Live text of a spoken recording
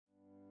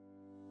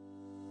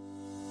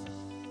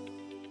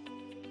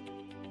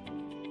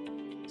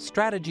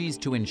Strategies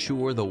to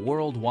ensure the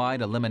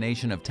worldwide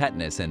elimination of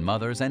tetanus in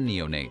mothers and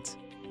neonates.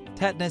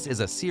 Tetanus is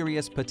a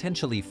serious,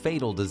 potentially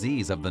fatal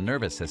disease of the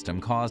nervous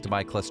system caused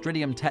by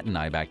Clostridium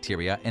tetani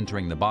bacteria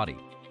entering the body.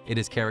 It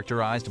is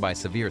characterized by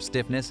severe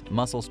stiffness,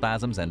 muscle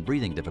spasms, and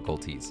breathing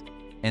difficulties.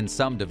 In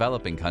some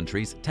developing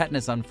countries,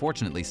 tetanus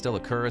unfortunately still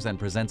occurs and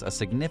presents a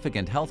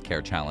significant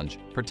healthcare challenge,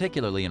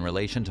 particularly in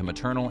relation to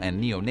maternal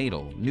and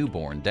neonatal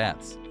newborn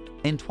deaths.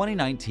 In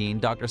 2019,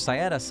 Dr.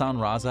 Syed Ahsan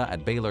Raza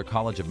at Baylor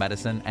College of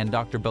Medicine and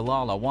Dr.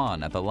 Bilal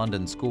Awan at the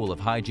London School of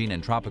Hygiene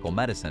and Tropical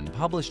Medicine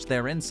published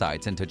their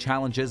insights into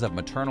challenges of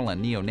maternal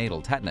and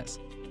neonatal tetanus.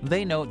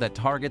 They note that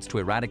targets to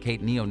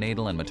eradicate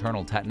neonatal and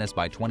maternal tetanus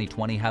by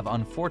 2020 have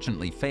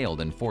unfortunately failed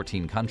in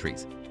 14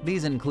 countries.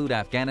 These include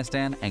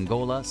Afghanistan,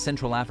 Angola,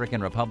 Central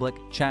African Republic,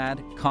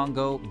 Chad,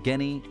 Congo,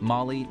 Guinea,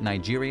 Mali,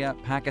 Nigeria,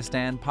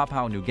 Pakistan,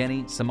 Papua New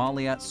Guinea,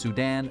 Somalia,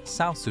 Sudan,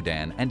 South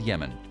Sudan, and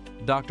Yemen.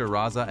 Dr.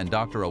 Raza and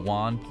Dr.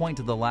 Awan point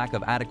to the lack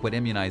of adequate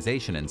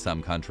immunization in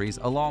some countries,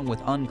 along with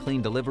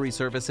unclean delivery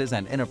services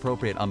and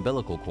inappropriate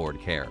umbilical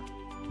cord care.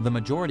 The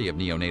majority of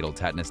neonatal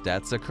tetanus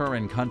deaths occur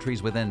in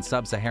countries within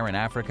sub-Saharan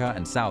Africa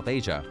and South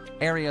Asia,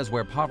 areas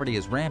where poverty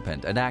is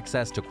rampant and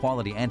access to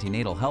quality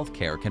antenatal health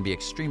care can be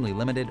extremely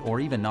limited or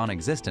even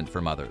non-existent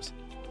for mothers.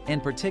 In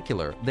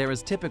particular, there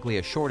is typically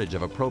a shortage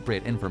of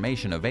appropriate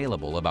information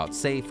available about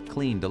safe,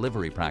 clean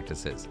delivery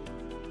practices.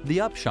 The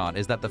upshot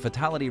is that the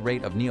fatality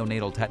rate of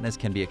neonatal tetanus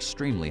can be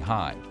extremely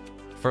high.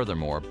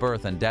 Furthermore,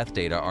 birth and death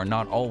data are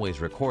not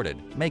always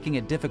recorded, making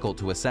it difficult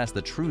to assess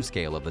the true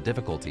scale of the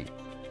difficulty.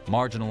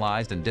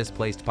 Marginalized and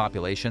displaced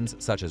populations,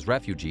 such as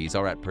refugees,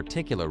 are at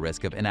particular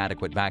risk of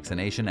inadequate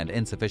vaccination and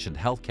insufficient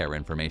healthcare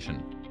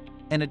information.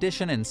 In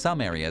addition, in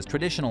some areas,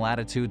 traditional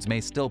attitudes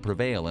may still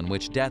prevail in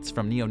which deaths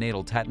from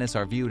neonatal tetanus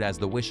are viewed as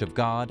the wish of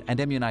God,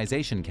 and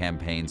immunization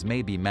campaigns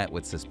may be met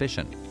with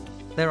suspicion.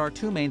 There are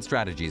two main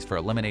strategies for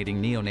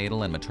eliminating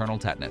neonatal and maternal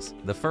tetanus.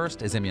 The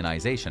first is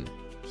immunization.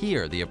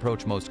 Here, the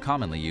approach most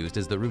commonly used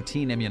is the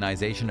routine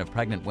immunization of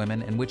pregnant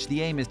women, in which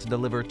the aim is to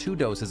deliver 2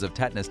 doses of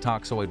tetanus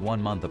toxoid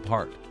 1 month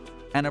apart.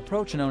 An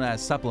approach known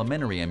as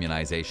supplementary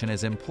immunization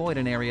is employed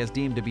in areas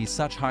deemed to be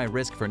such high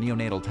risk for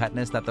neonatal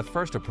tetanus that the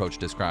first approach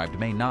described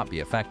may not be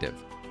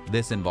effective.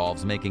 This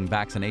involves making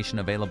vaccination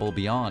available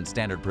beyond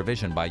standard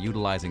provision by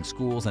utilizing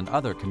schools and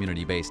other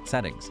community-based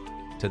settings.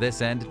 To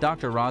this end,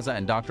 Dr. Raza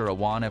and Dr.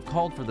 Awan have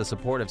called for the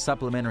support of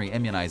supplementary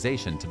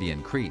immunization to be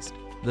increased.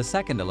 The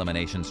second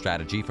elimination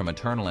strategy for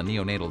maternal and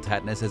neonatal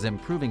tetanus is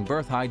improving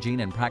birth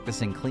hygiene and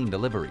practicing clean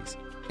deliveries.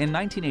 In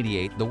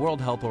 1988, the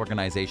World Health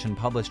Organization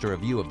published a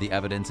review of the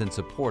evidence in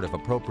support of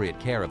appropriate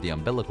care of the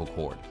umbilical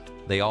cord.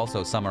 They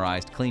also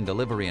summarized clean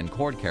delivery and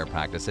cord care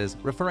practices,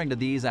 referring to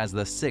these as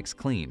the 6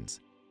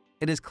 cleans.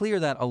 It is clear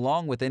that,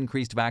 along with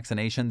increased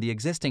vaccination, the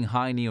existing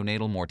high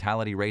neonatal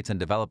mortality rates in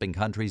developing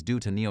countries due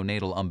to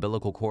neonatal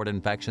umbilical cord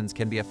infections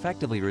can be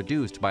effectively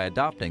reduced by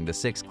adopting the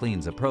 6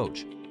 cleans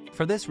approach.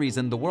 For this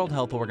reason, the World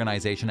Health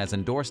Organization has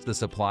endorsed the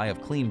supply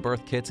of clean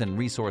birth kits in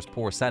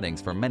resource-poor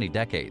settings for many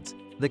decades.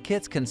 The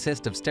kits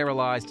consist of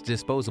sterilized,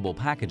 disposable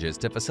packages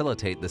to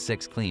facilitate the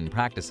 6 clean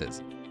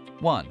practices.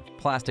 1.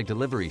 Plastic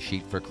delivery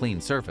sheet for clean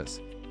surface.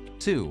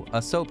 2.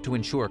 A soap to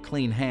ensure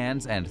clean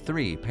hands, and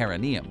 3.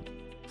 Perineum.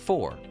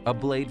 4. A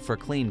blade for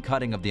clean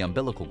cutting of the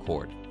umbilical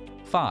cord.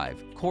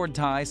 5. Cord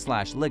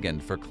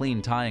tie/ligand for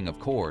clean tying of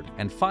cord.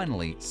 And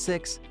finally,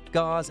 6.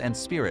 Gauze and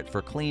spirit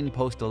for clean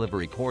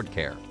post-delivery cord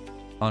care.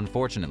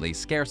 Unfortunately,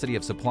 scarcity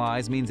of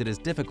supplies means it is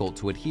difficult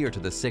to adhere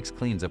to the 6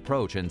 cleans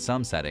approach in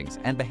some settings,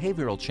 and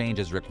behavioral change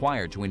is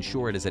required to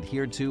ensure it is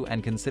adhered to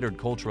and considered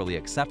culturally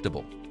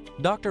acceptable.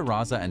 Dr.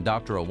 Raza and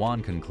Dr.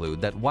 Awan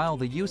conclude that while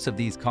the use of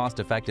these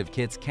cost-effective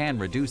kits can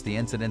reduce the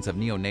incidence of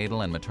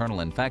neonatal and maternal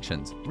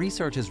infections,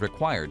 research is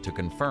required to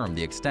confirm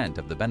the extent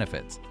of the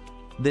benefits.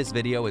 This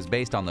video is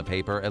based on the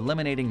paper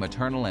Eliminating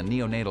Maternal and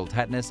Neonatal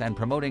Tetanus and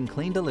Promoting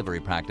Clean Delivery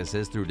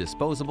Practices Through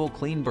Disposable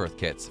Clean Birth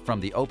Kits from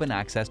the open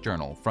access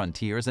journal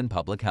Frontiers in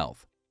Public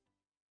Health.